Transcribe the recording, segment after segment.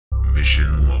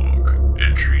Mission log,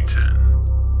 entry 10.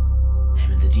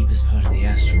 I'm in the deepest part of the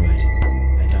asteroid.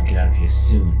 If I don't get out of here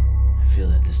soon, I feel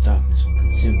that this darkness will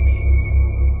consume me.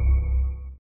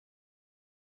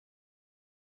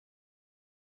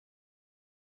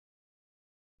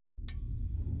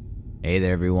 Hey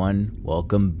there everyone,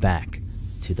 welcome back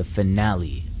to the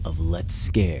finale of Let's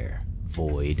Scare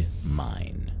Void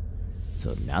Mine.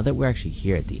 So now that we're actually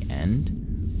here at the end,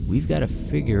 we've got to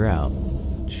figure out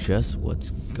just what's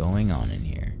going on in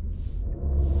here.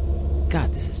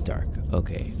 God, this is dark.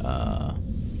 Okay,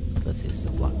 let's see, this is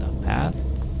a blocked off path.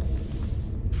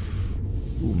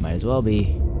 Ooh, might as well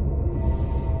be.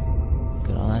 Look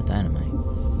at all that dynamite.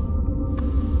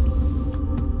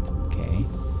 Okay.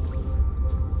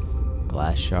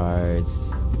 Glass shards.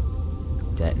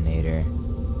 Detonator.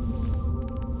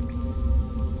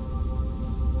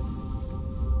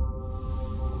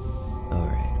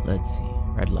 Alright, let's see.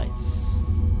 Red lights.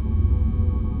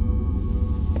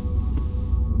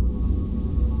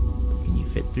 Can you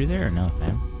fit through there or no,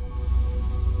 fam?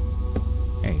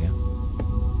 There you go.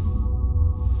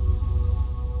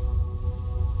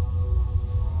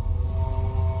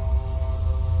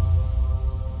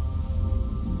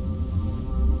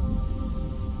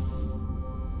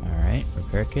 Alright,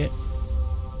 repair kit.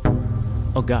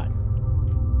 Oh god.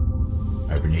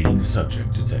 Hibernating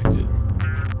subject detected.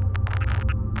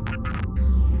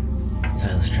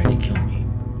 Sylas tried to kill me.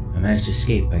 I managed to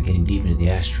escape by getting deep into the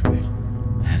asteroid.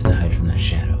 I have to hide from that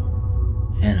shadow.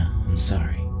 Hannah, I'm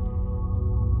sorry.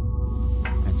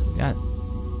 Alright, so we got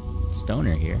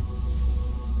Stoner here.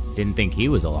 Didn't think he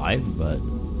was alive, but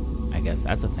I guess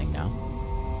that's a thing now.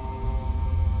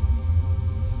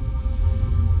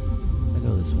 Let's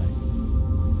go this way.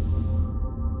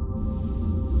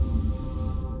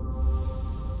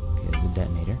 Okay, there's a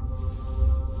detonator.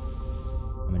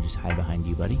 I'm gonna just hide behind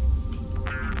you, buddy.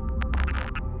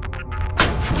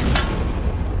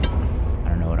 I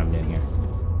don't know what I'm doing here.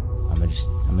 I'm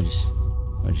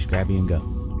gonna just grab you and go.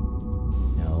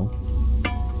 No.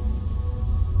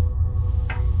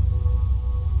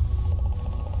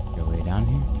 You're way down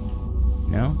here?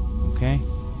 No? Okay.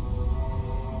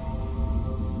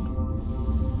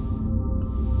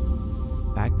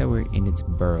 The fact that we're in its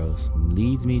burrows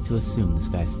leads me to assume this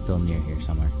guy's still near here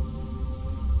somewhere.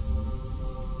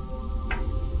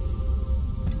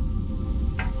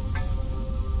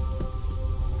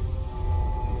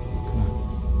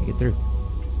 Get through.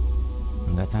 I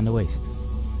don't got time to waste.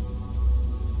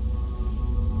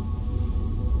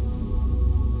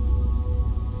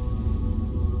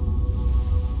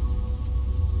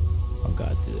 Oh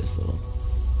god, through this little...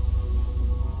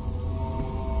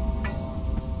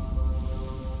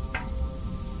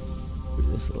 through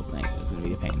this little thing. That's gonna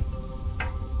be a pain.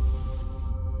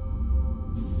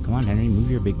 Come on, Henry, move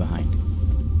your big behind.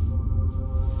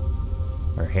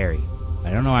 Or Harry. I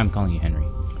don't know why I'm calling you Henry.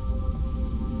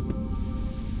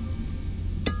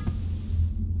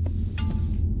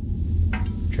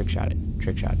 Trick shot it.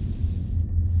 Trick shot.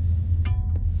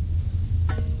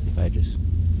 If I just...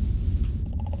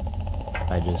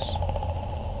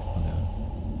 oh god.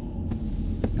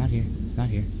 It's not here. It's not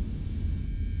here.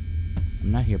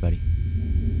 I'm not here, buddy.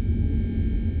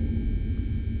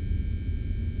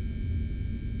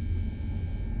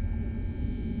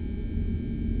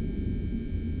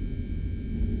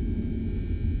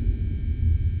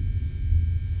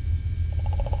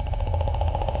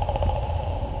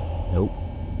 Nope.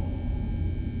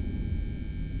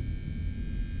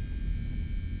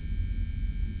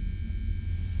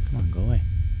 Come on, go away.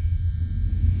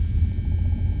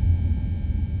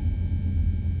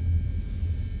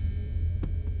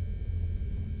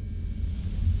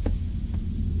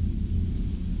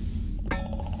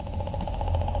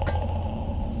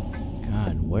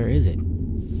 God, where is it?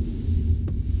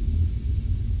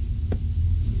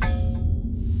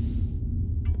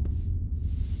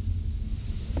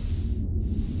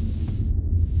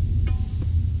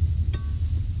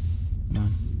 Come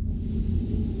on.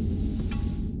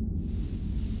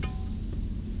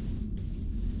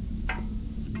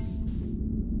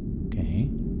 Okay.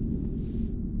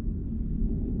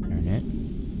 Turn it.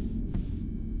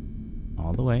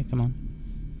 All the way, come on.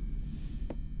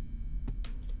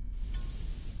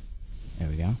 There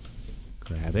we go.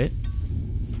 Grab it.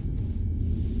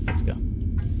 Let's go.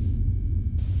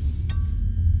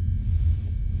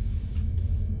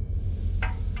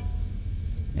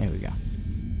 There we go.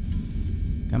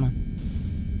 Come on.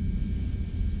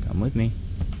 Come with me.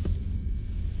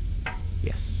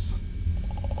 Yes.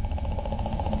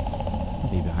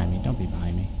 Don't be behind me. Don't be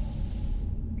behind me.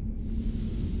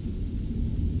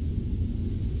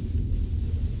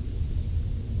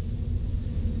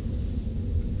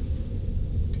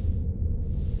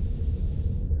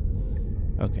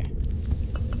 Okay.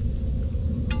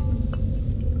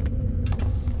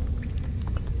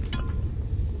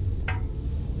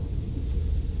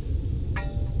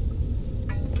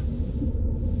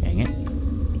 Dang it.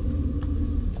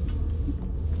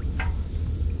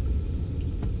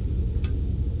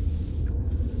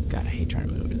 God, I hate trying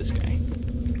to move over this guy.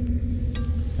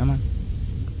 Come on.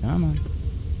 Come on.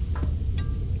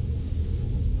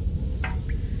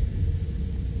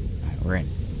 Alright, we're in.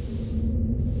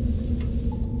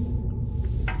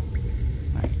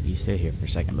 Alright, you stay here for a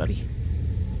second, buddy.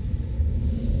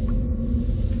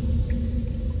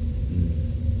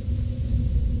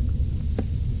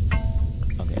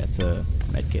 Okay, that's a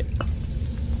med kit.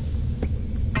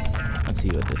 Let's see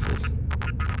what this is.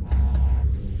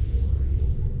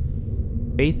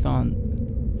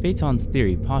 Phaeton's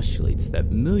theory postulates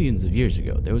that millions of years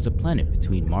ago there was a planet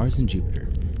between Mars and Jupiter.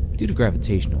 Due to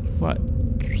gravitational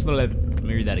let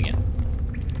me read that again.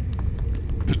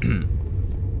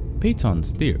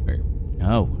 Phaeton's theory.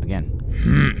 No, again.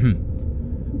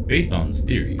 Phaeton's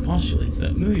theory postulates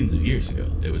that millions of years ago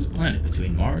there was a planet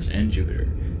between Mars and Jupiter.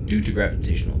 Due to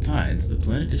gravitational tides, the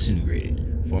planet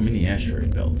disintegrated, forming the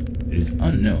asteroid belt. It is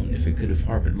unknown if it could have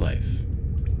harbored life.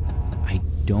 I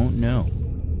don't know.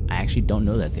 I actually don't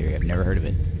know that theory. I've never heard of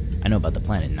it. I know about the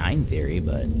Planet 9 theory,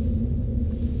 but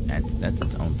that's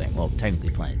its own thing. Well,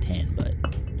 technically Planet 10, but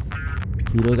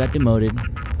Pluto got demoted.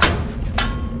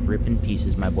 Rip in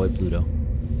pieces, my boy Pluto.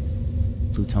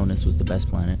 Plutonus was the best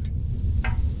planet.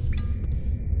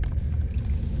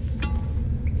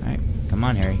 Alright, come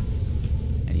on, Harry.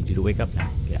 I need you to wake up now.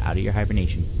 Get out of your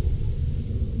hibernation.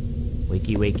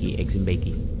 Wakey, wakey, eggs and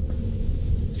bakey.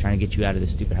 I was trying to get you out of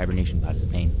this stupid hibernation pod. It's a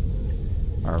pain.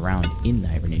 Or around in the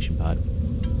hibernation pod.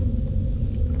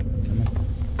 Come on.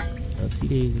 Oopsie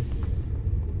daisy.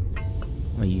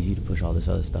 I'm gonna use you to push all this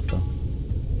other stuff though.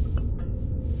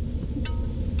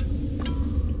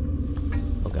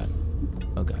 Oh god.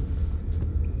 Oh god.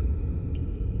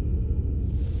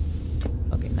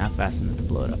 Okay, not fast enough to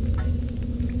blow it up.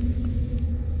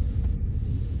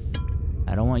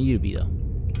 I don't want you to be though.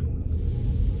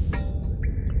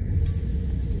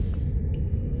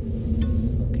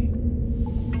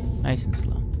 Nice and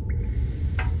slow.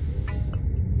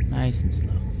 Nice and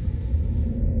slow.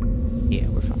 Yeah,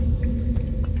 we're fine.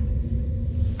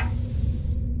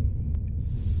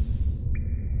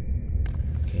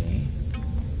 Okay.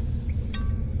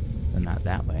 But not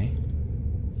that way.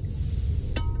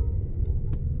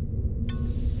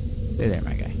 Stay there,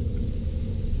 my guy.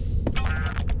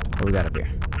 What we got up here?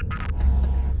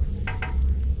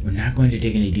 We're not going to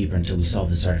dig any deeper until we solve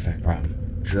this artifact problem.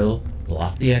 Drill,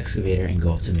 block the excavator, and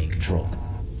go up to main control.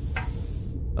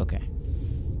 Okay.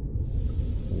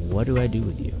 What do I do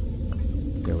with you?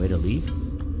 Is there a way to leave?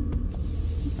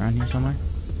 Around here somewhere?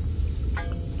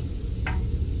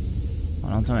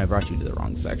 Well, don't tell me I brought you to the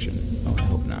wrong section. Oh, I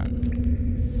hope not.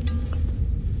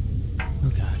 Oh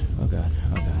god, oh god,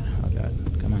 oh god, oh god.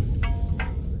 Come on.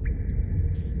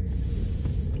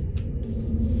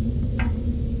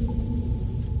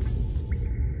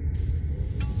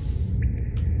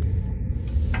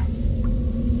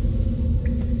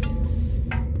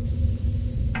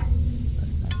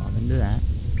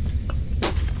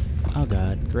 Oh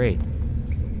god, great.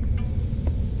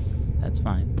 That's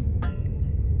fine.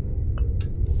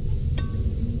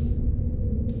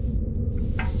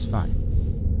 This is fine.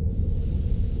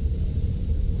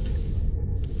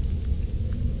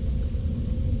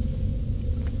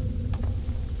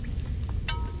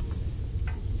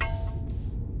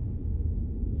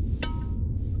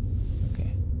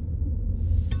 Okay.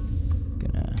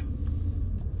 Gonna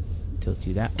tilt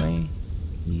you that way.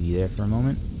 Leave you there for a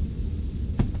moment.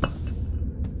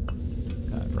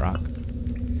 Rock.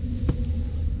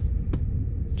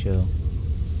 Chill.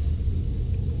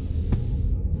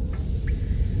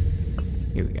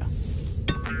 Here we go.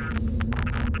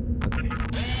 Okay.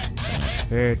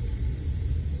 Prepared.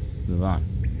 Move on.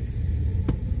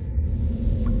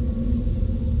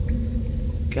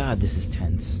 God, this is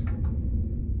tense.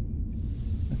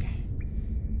 Okay.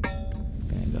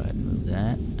 Gonna go ahead and move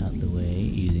that out of the way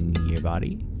using your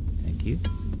body. Thank you.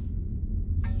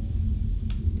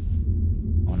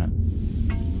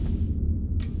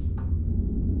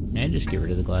 Can I just get rid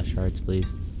of the glass shards,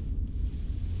 please?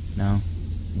 No?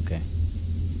 Okay.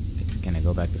 Can I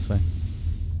go back this way?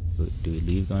 Do we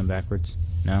leave going backwards?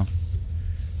 No?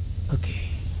 Okay.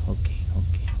 Okay,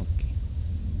 okay, okay.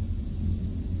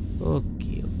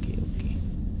 Okay, okay, okay.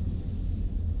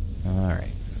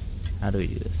 Alright. How do we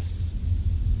do this?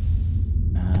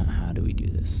 How do we do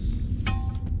this?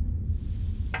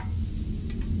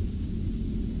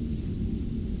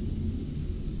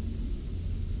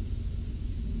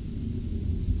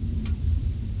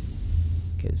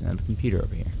 there's another computer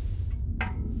over here.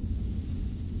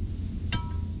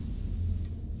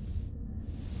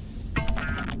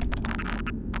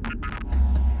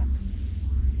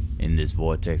 In this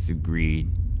vortex of greed,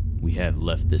 we have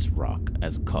left this rock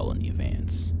as a colony of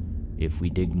ants. If we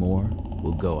dig more,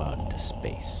 we'll go out into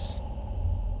space.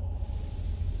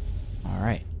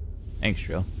 Alright. Thanks,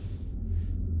 Trill.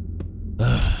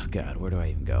 Ugh, God, where do I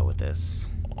even go with this?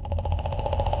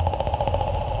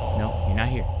 No, you're not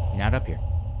here. You're not up here.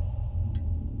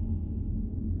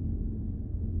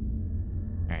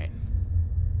 Alright.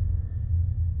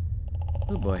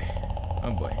 Oh boy.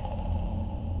 Oh boy.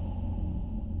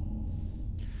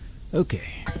 Okay.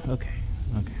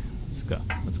 Let's go.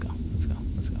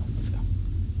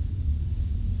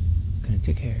 Gonna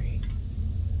take Harry.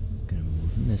 Gonna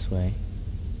move him this way.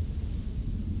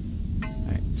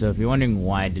 Alright, so if you're wondering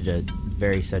why I did a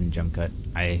very sudden jump cut,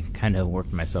 I kind of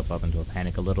worked myself up into a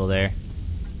panic a little there.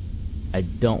 I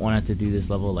don't want to do this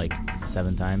level like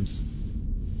 7 times.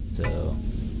 So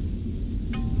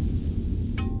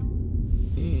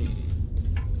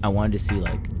I wanted to see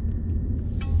like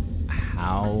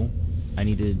how I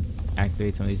need to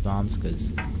activate some of these bombs,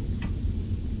 because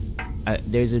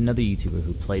there's another YouTuber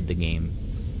who played the game.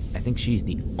 I think she's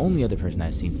the only other person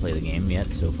I've seen play the game yet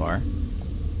so far.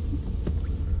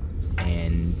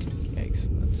 And yikes,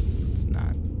 let's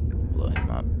not blow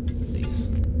him up, please.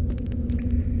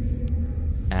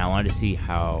 And I wanted to see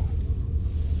how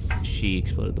she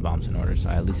exploded the bombs in order, so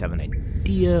I at least have an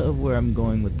idea of where I'm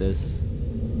going with this.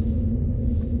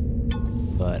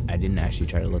 But I didn't actually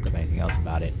try to look up anything else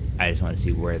about it. I just wanted to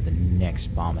see where the next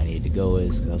bomb I needed to go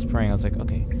is, because I was praying. I was like,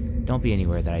 okay, don't be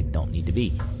anywhere that I don't need to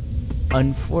be.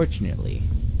 Unfortunately,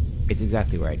 it's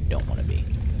exactly where I don't want to be.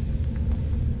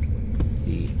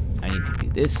 I need to do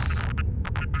this.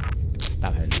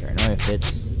 Stop having paranoia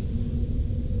fits.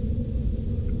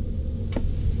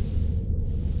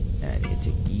 And I need to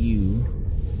take you,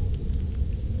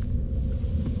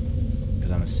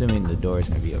 because I'm assuming the door is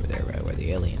going to be over there, right where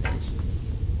the alien is.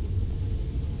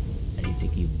 I need to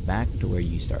take you back to where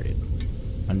you started,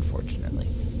 unfortunately,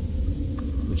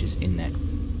 which is in that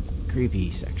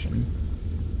creepy section.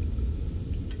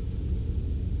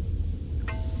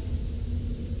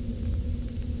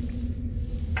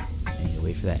 I need to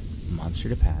wait for that monster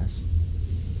to pass.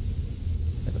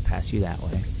 It'll pass you that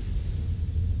way.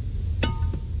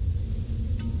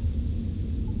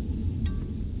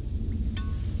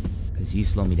 Because you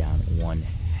slow me down one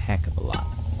heck of a lot.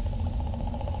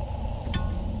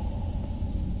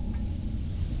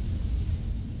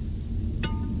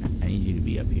 I need you to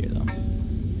be up here, though.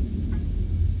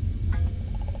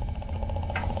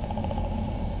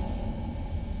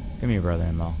 Come here,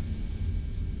 brother-in-law.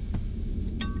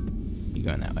 You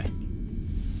going that way.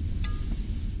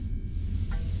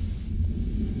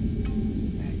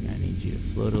 I need you to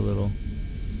float a little.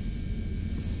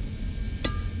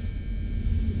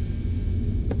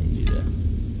 I need you to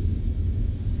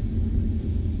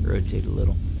rotate a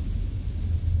little.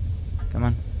 Come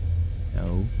on.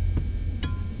 No.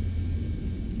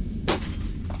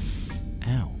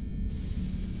 Ow.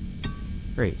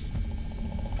 Great.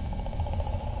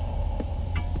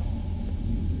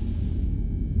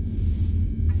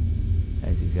 That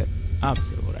is the exact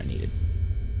opposite of what I needed.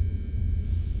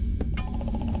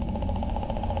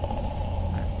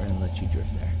 Alright, we're gonna let you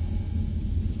drift there.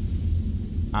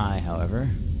 I, however,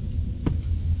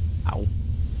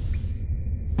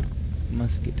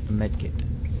 must get a med kit.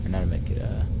 Or not a med kit,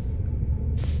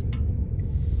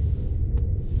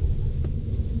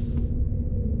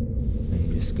 let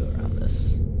me just go around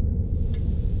this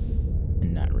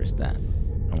and not risk that. I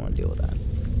don't want to deal with that.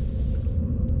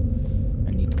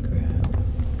 I need to grab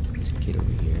this kit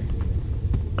over here.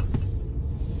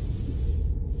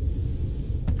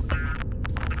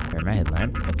 Where's my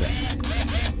headlamp? Okay.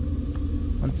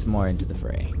 Once more into the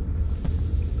fray.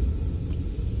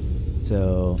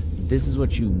 So this is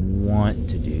what you want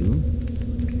to do,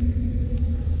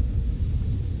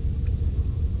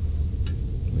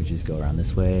 which is go around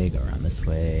this way, go around this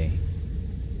way.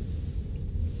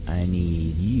 I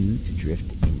need you to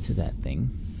drift into that thing.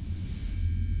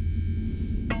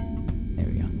 There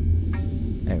we go.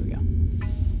 There we go.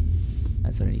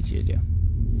 That's what I need you to do.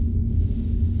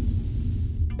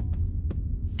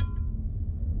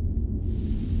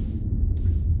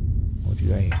 Hold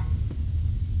you right here.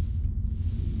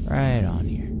 Right on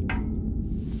here.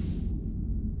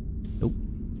 Nope.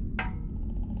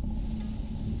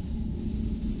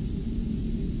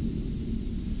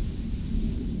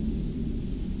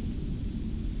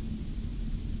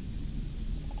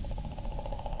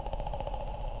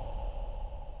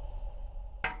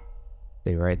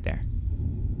 Stay right there.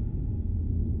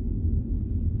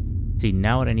 See,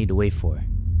 now what I need to wait for.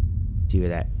 See where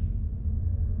that...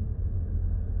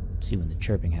 See when the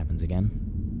chirping happens again.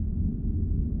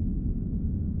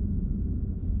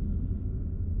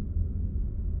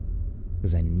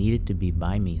 Because I need it to be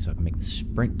by me so I can make the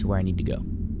sprint to where I need to go.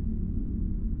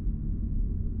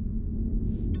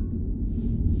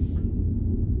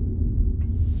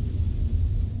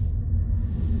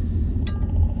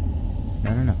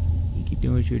 No. You keep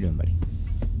doing what you're doing, buddy.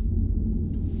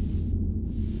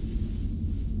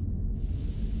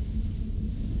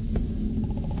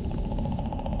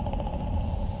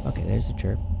 Okay, there's the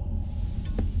chirp.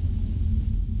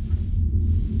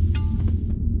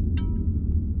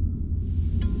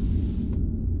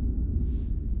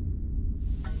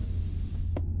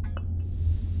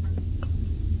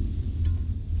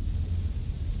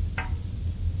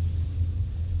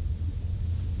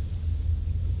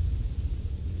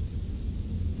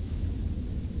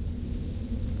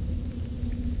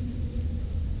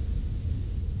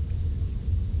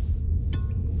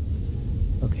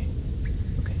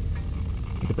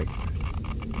 Take a break.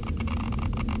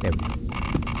 There we go.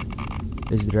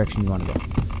 This is the direction you want to go.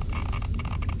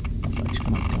 Oh, fudge.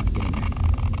 Come on, get in there.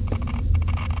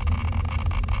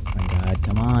 Oh my god,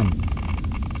 come on.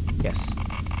 Yes.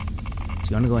 So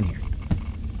you want to go in here.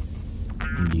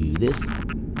 And do this.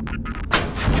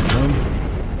 Boom.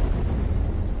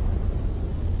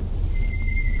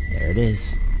 There it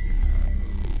is.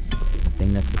 The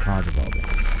thing that's the cause of all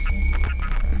this.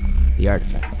 The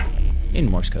artifact. In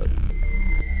Morse code.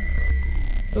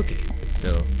 Okay,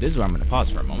 so this is where I'm going to pause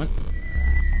for a moment.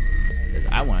 Because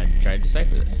I want to try to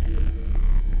decipher this.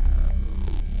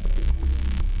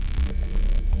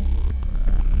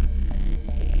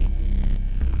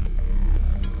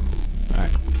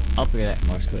 Alright, I'll figure that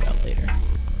Morse code out later.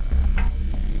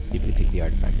 See if we can take the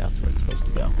artifact out to where it's supposed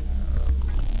to go.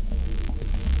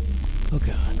 Oh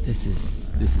god, this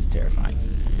is terrifying.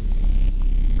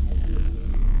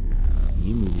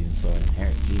 You move even slower than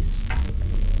Harry, Jesus.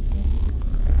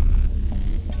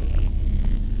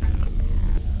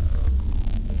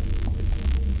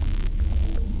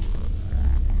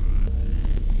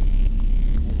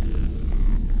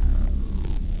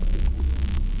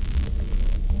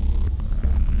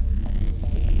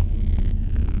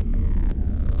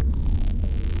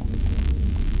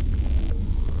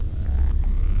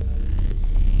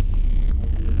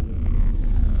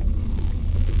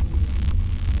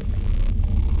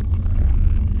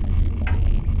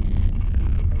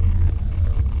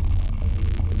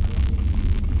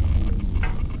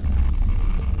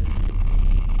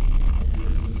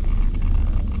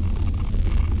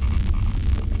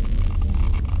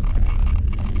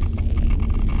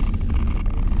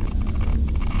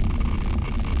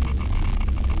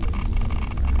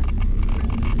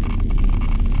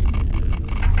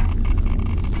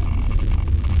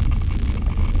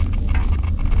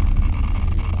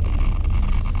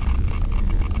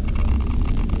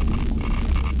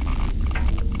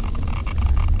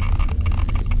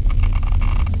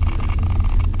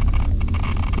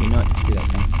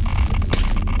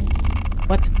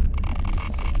 What?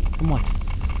 From what?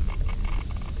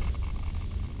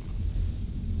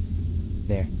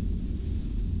 There.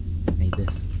 Made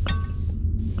this.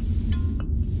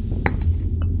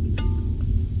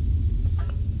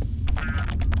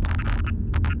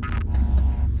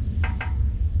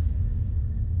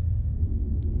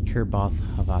 Kirboth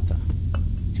Havata.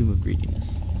 Tomb of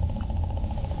Greediness.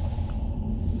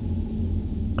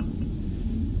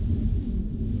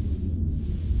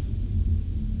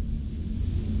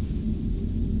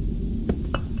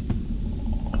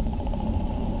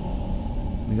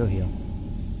 Go heal.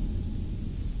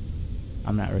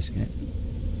 I'm not risking it.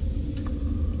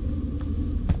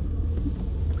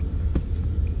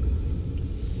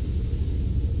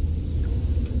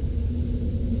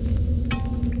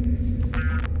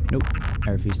 Nope.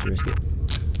 I refuse to risk it.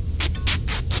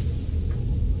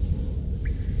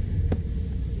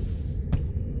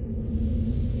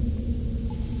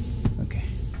 Okay.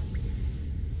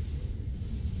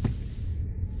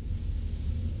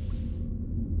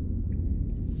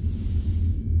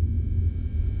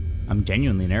 I'm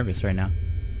genuinely nervous right now.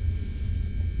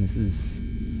 This is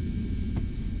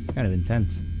kind of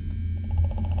intense.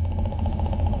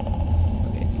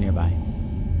 Okay, it's nearby.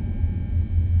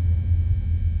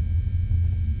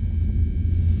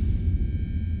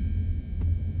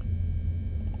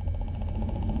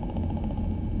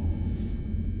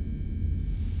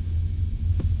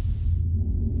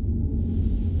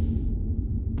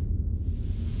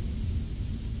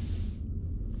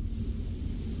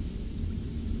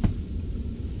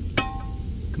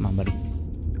 Come on, buddy.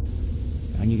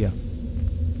 Down you go.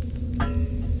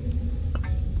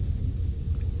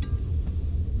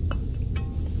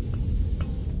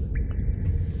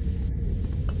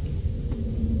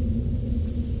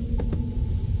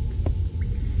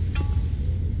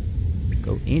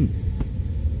 in.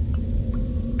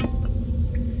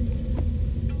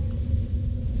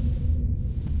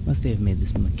 Must they have made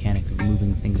this mechanic of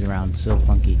moving things around so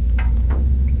clunky?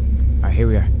 Alright, here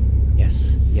we are.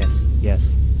 Yes, yes,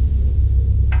 yes.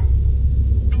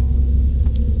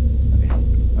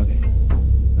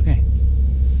 Okay.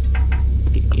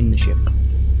 Get in the ship.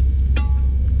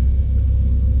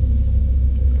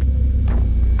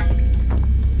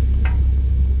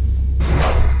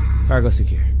 Cargo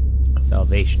secure.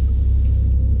 Salvation.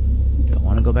 Do I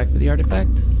want to go back for the artifact?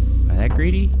 Am I that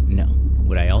greedy? No.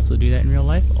 Would I also do that in real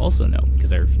life? Also no,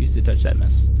 because I refuse to touch that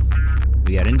mess.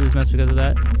 We got into this mess because of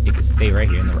that. It could stay right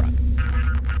here in the rock.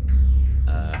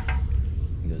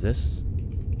 Goes this?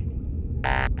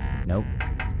 Nope.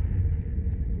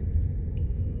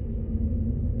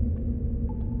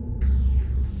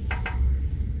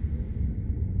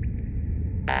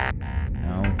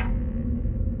 No.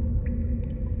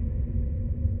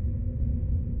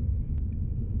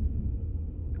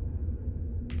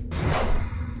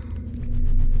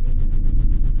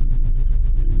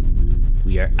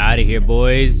 We are out of here,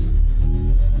 boys.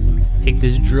 Take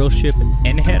this drill ship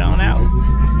and head on out.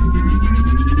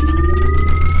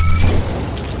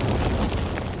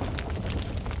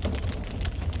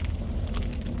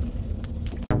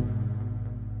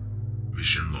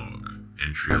 Mission log,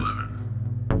 entry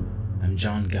 11. I'm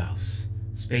John Gauss,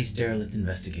 space derelict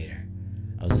investigator.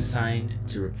 I was assigned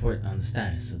to report on the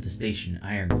status of the station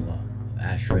Ironclaw of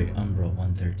asteroid Umbra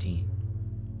 113.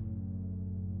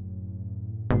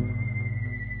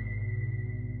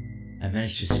 I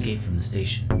managed to escape from the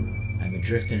station. I'm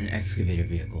adrift in an excavator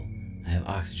vehicle. I have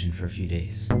oxygen for a few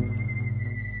days.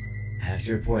 I have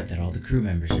to report that all the crew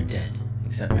members are dead,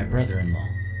 except my brother-in-law,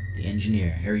 the engineer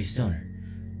Harry Stoner,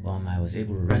 whom I was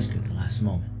able to rescue at the last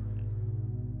moment.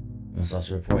 I must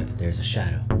also report that there's a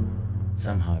shadow.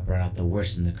 Somehow it brought out the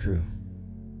worst in the crew.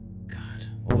 God,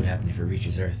 what would happen if it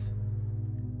reaches Earth?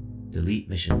 Delete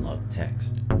mission log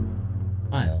text.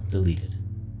 File deleted.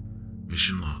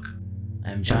 Mission log.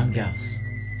 I am John Gauss.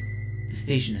 The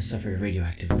station has suffered a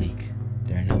radioactive leak.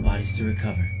 There are no bodies to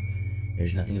recover.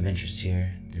 There's nothing of interest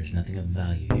here. There's nothing of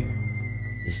value here.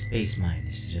 This space mine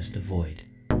is just a void.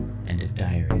 End of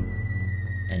diary.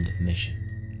 End of mission.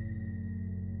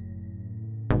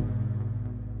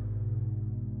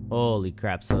 Holy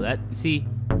crap. So that, see,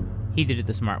 he did it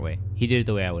the smart way. He did it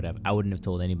the way I would have. I wouldn't have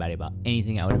told anybody about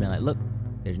anything. I would have been like, look,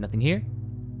 there's nothing here.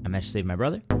 I managed to save my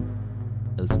brother.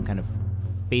 It was some kind of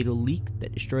fatal leak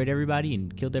that destroyed everybody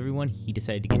and killed everyone. He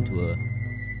decided to get into a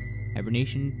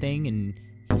hibernation thing and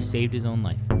he saved his own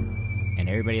life. And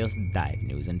everybody else died.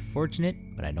 And it was unfortunate,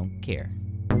 but I don't care.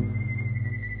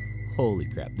 Holy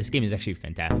crap. This game is actually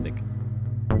fantastic.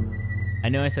 I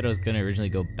know I said I was going to originally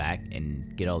go back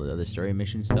and get all the other story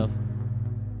mission stuff.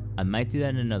 I might do that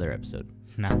in another episode.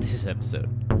 Not this episode.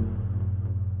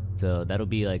 So that'll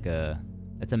be like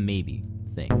that's a maybe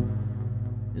thing.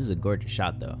 This is a gorgeous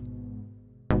shot though.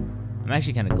 I'm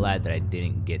actually kind of glad that I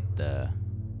didn't get the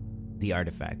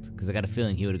artifact, because I got a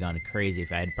feeling he would have gone crazy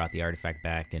if I had brought the artifact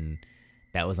back and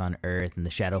that was on Earth and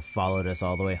the shadow followed us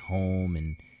all the way home,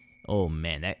 and oh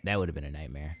man, that would have been a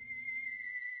nightmare.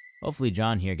 Hopefully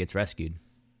John here gets rescued.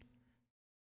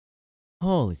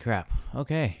 Holy crap.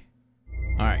 Okay.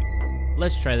 Alright.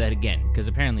 Let's try that again, because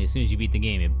apparently as soon as you beat the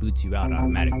game, it boots you out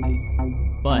automatically.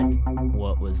 But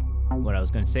what I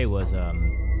was going to say was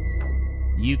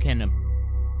you can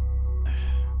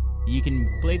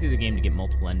play through the game to get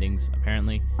multiple endings,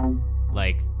 apparently.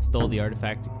 Like, stole the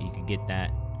artifact, you could get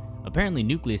that. Apparently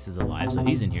Nucleus is alive, so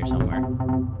he's in here somewhere.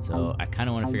 So I kind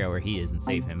of want to figure out where he is and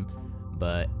save him.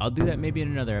 But I'll do that maybe in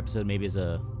another episode, maybe as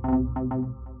a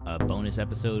bonus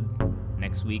episode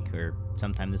next week or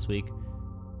sometime this week.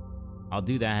 I'll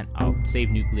do that. I'll save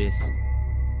Nucleus.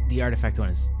 The artifact one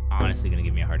is honestly going to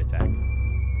give me a heart attack,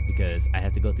 because I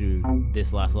have to go through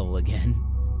this last level again.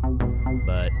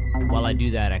 But while I do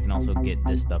that, I can also get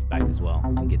this stuff back as well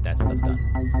and get that stuff done.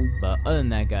 But other than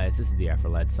that, guys, this is the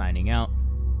AfroLad signing out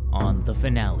on the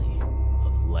finale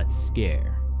of Let's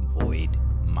Scare Void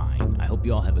Mine. I hope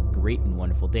you all have a great and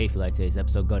wonderful day. If you liked today's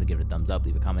episode, go to give it a thumbs up,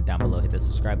 leave a comment down below, hit that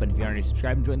subscribe button if you aren't already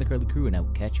subscribed, and join the Curly Crew, and I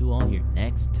will catch you all here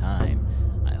next time.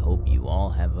 I hope you all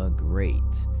have a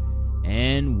great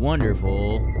and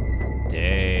wonderful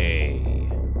day.